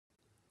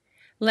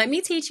Let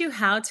me teach you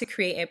how to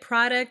create a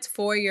product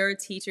for your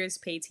Teachers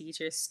Pay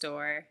Teachers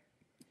store.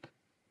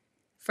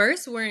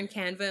 First, we're in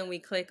Canva and we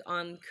click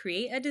on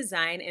Create a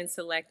Design and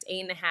select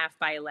 8.5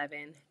 by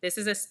 11. This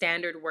is a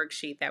standard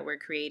worksheet that we're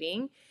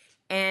creating.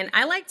 And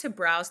I like to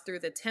browse through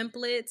the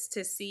templates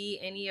to see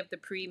any of the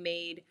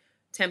pre-made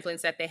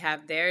templates that they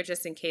have there,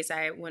 just in case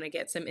I want to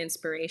get some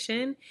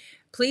inspiration.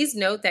 Please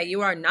note that you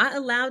are not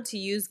allowed to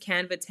use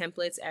Canva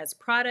templates as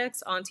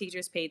products on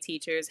Teachers Pay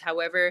Teachers.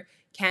 However,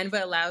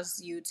 Canva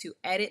allows you to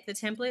edit the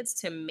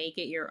templates to make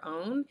it your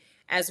own,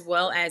 as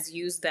well as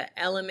use the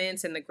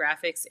elements and the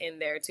graphics in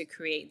there to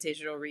create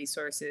digital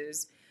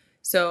resources.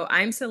 So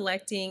I'm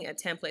selecting a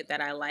template that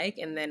I like,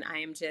 and then I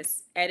am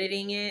just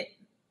editing it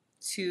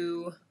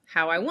to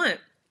how I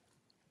want.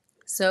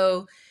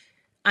 So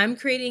I'm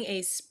creating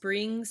a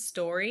spring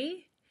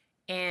story,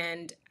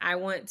 and I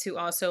want to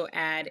also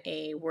add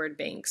a word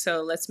bank.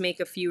 So let's make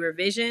a few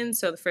revisions.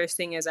 So the first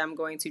thing is I'm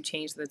going to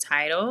change the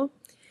title.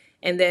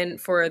 And then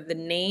for the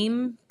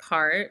name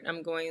part,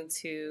 I'm going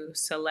to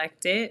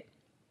select it.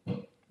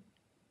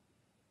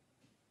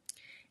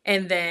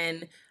 And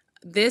then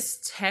this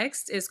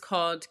text is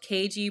called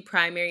KG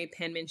Primary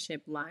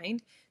Penmanship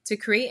Lined. To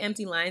create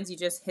empty lines, you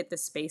just hit the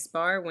space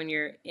bar when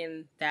you're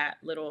in that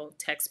little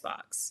text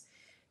box.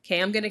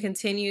 Okay, I'm going to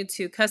continue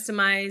to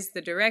customize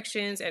the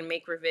directions and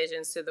make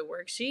revisions to the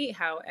worksheet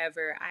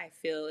however I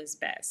feel is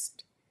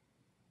best.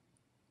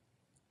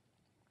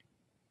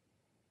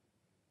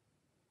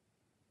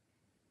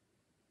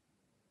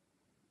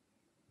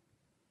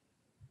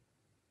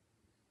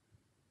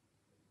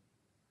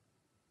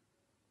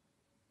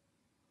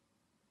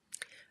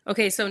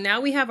 Okay, so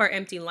now we have our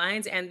empty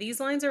lines, and these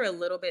lines are a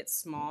little bit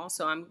small,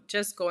 so I'm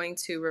just going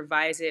to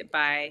revise it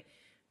by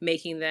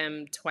making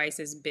them twice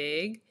as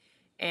big.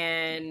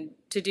 And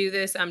to do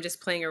this, I'm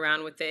just playing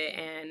around with it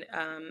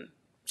and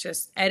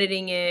just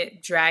editing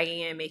it,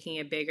 dragging it, making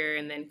it bigger,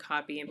 and then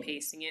copy and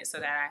pasting it so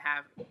that I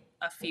have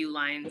a few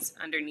lines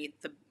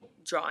underneath the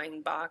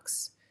drawing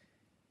box.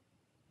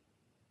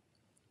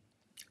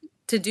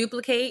 To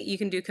duplicate, you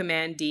can do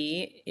Command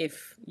D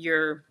if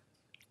you're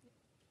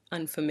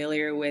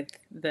unfamiliar with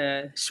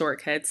the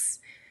shortcuts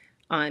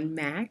on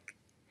Mac.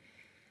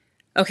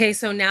 Okay,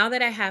 so now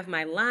that I have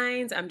my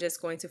lines, I'm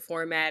just going to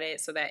format it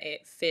so that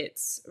it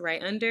fits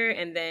right under,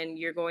 and then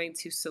you're going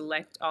to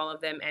select all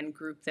of them and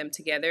group them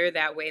together.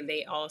 That way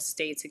they all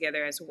stay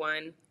together as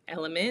one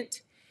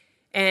element.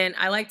 And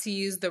I like to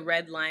use the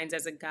red lines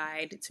as a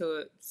guide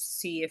to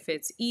see if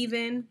it's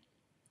even.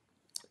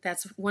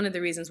 That's one of the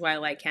reasons why I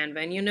like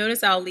Canva. And you'll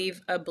notice I'll leave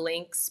a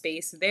blank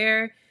space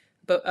there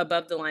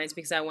above the lines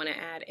because I want to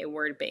add a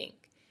word bank.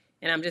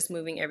 And I'm just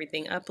moving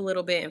everything up a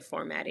little bit and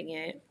formatting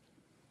it.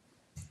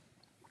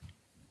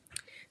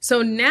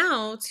 So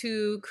now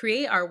to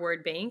create our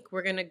word bank,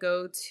 we're going to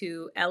go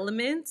to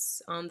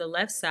Elements on the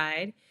left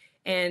side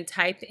and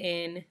type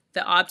in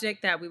the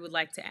object that we would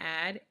like to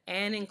add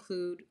and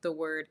include the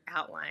word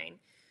outline.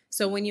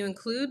 So when you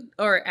include,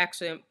 or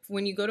actually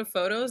when you go to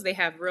photos, they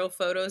have real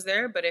photos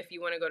there, but if you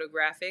want to go to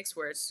graphics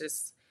where it's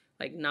just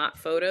like not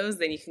photos,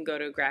 then you can go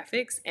to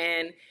graphics.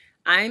 And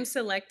I'm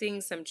selecting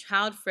some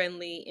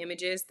child-friendly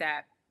images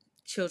that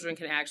children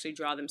can actually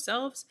draw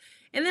themselves.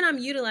 And then I'm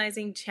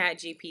utilizing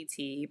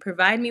ChatGPT.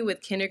 Provide me with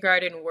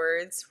kindergarten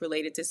words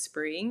related to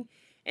spring.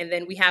 And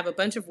then we have a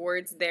bunch of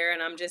words there,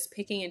 and I'm just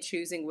picking and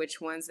choosing which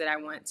ones that I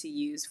want to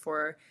use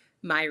for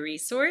my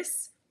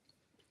resource.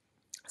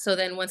 So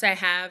then once I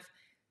have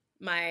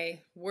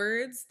my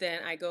words,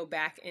 then I go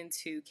back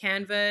into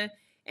Canva.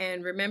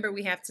 And remember,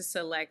 we have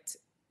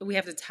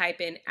to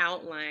type in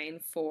outline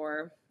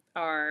for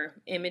our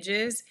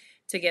images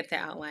to get the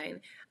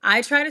outline.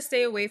 I try to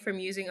stay away from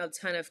using a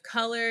ton of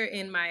color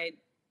in my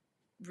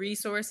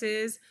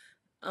resources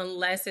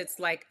unless it's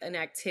like an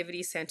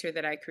activity center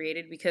that I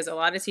created, because a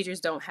lot of teachers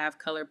don't have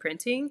color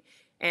printing,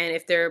 and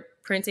if they're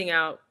printing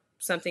out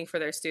something for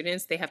their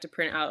students, they have to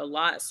print out a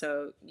lot,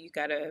 so you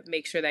got to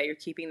make sure that you're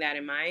keeping that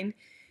in mind.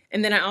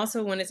 And then I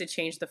also wanted to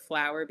change the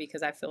flower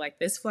because I feel like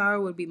this flower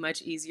would be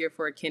much easier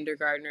for a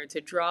kindergartner to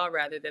draw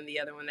rather than the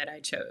other one that I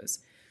chose.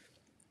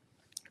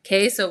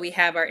 Okay, so we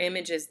have our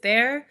images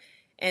there,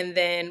 and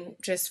then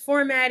just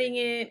formatting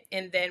it,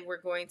 and then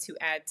we're going to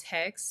add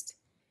text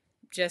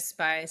just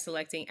by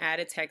selecting add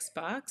a text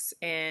box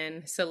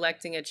and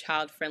selecting a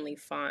child-friendly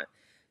font.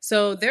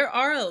 So there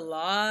are a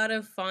lot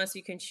of fonts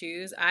you can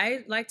choose.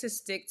 I like to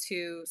stick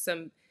to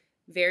some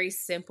very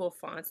simple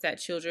fonts that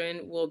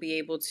children will be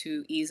able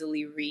to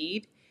easily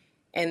read.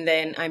 And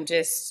then I'm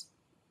just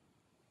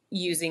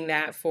using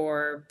that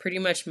for pretty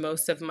much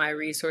most of my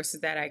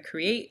resources that I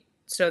create.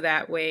 So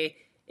that way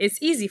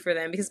it's easy for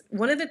them. Because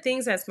one of the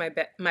things that's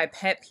my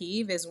pet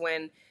peeve is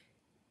when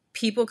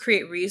people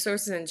create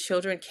resources and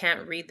children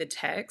can't read the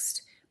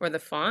text or the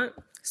font.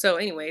 So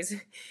anyways,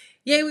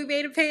 yay, we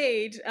made a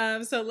page.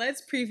 So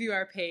let's preview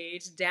our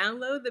page.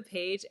 Download the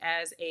page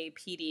as a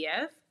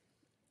PDF,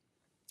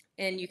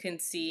 and you can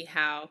see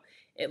how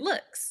it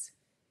looks.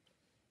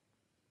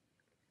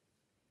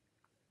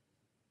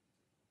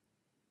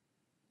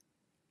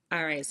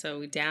 All right, so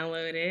we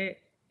download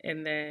it,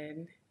 and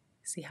then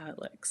See how it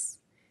looks.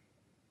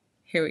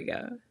 Here we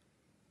go.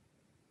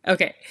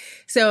 Okay,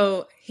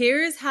 so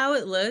here's how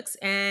it looks,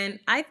 and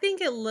I think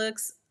it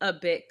looks a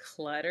bit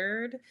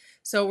cluttered.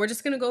 So we're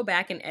just gonna go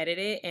back and edit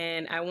it,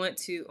 and I want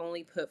to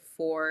only put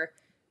 4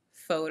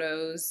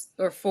 photos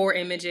or 4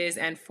 images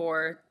and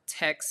 4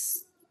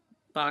 text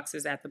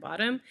boxes at the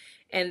bottom.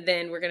 And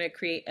then we're gonna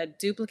create a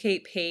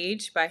duplicate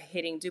page by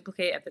hitting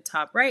duplicate at the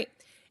top right.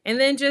 And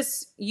then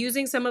just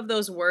using some of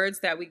those words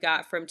that we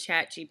got from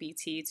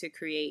ChatGPT to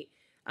create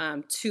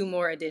 2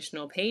 more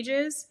additional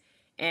pages.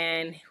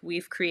 And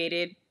we've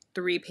created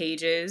 3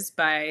 pages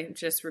by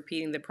just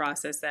repeating the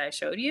process that I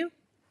showed you.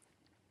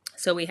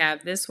 So we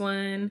have this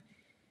one,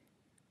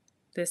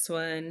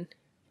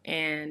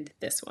 and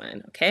this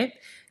one, okay?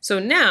 So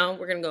now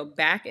we're gonna go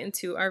back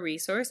into our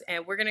resource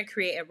and we're gonna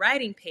create a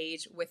writing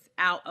page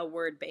without a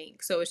word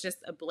bank. So it's just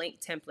a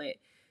blank template.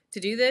 To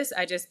do this,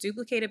 I just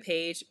duplicate a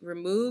page,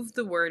 remove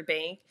the word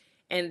bank,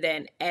 and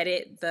then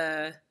edit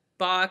the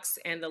box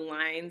and the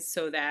lines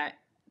so that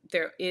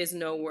there is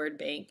no word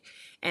bank.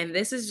 And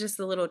this is just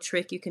a little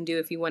trick you can do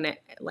if you want to,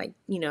 like,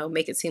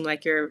 make it seem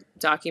like your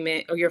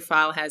document or your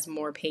file has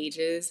more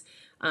pages.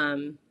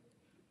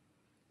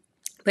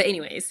 But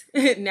anyways,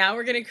 now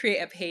we're going to create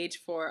a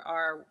page for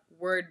our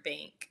word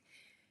bank.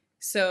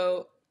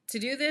 So to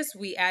do this,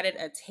 we added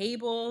a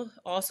table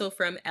also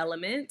from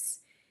elements,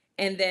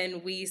 and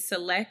then we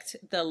select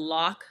the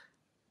lock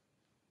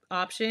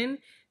option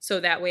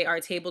so that way our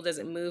table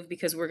doesn't move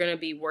because we're going to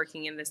be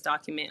working in this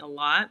document a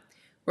lot.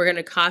 We're going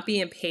to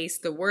copy and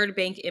paste the word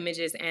bank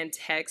images and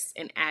text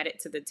and add it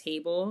to the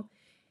table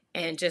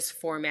and just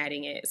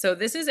formatting it. So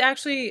this is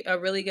actually a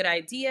really good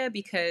idea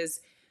because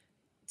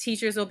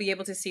teachers will be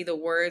able to see the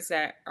words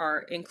that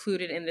are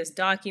included in this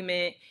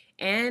document,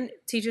 and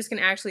teachers can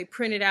actually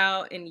print it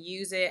out and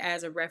use it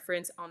as a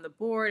reference on the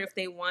board if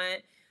they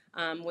want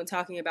when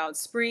talking about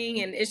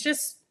spring. And it's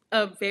just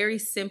a very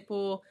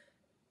simple,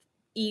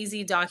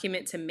 easy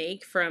document to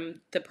make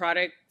from the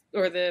product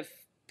or the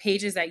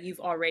pages that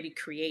you've already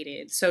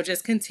created. So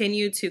just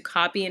continue to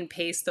copy and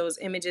paste those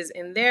images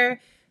in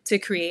there to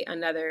create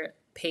another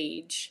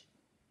page.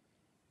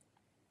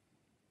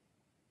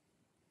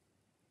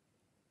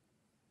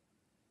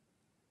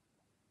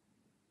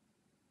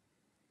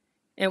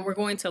 And we're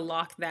going to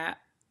lock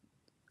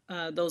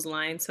those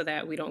lines so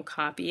that we don't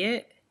copy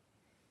it.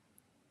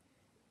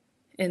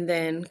 And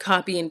then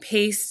copy and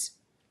paste,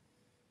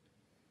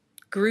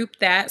 group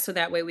that so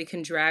that way we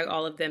can drag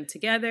all of them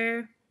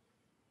together.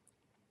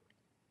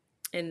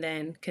 And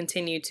then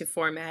continue to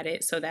format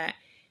it so that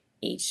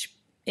each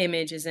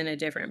image is in a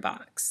different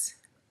box.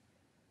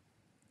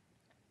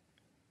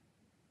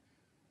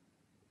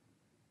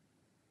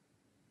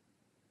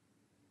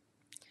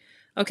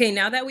 Okay,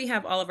 now that we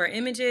have all of our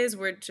images,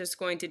 we're just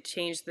going to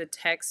change the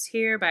text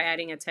here by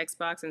adding a text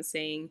box and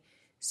saying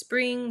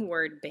Spring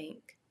Word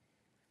Bank.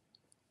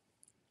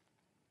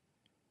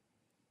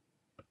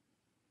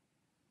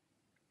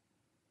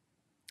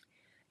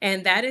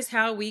 And that is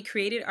how we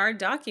created our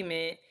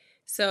document.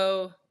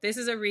 So this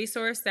is a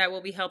resource that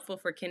will be helpful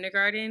for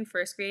kindergarten,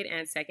 first grade,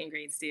 and second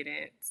grade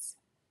students.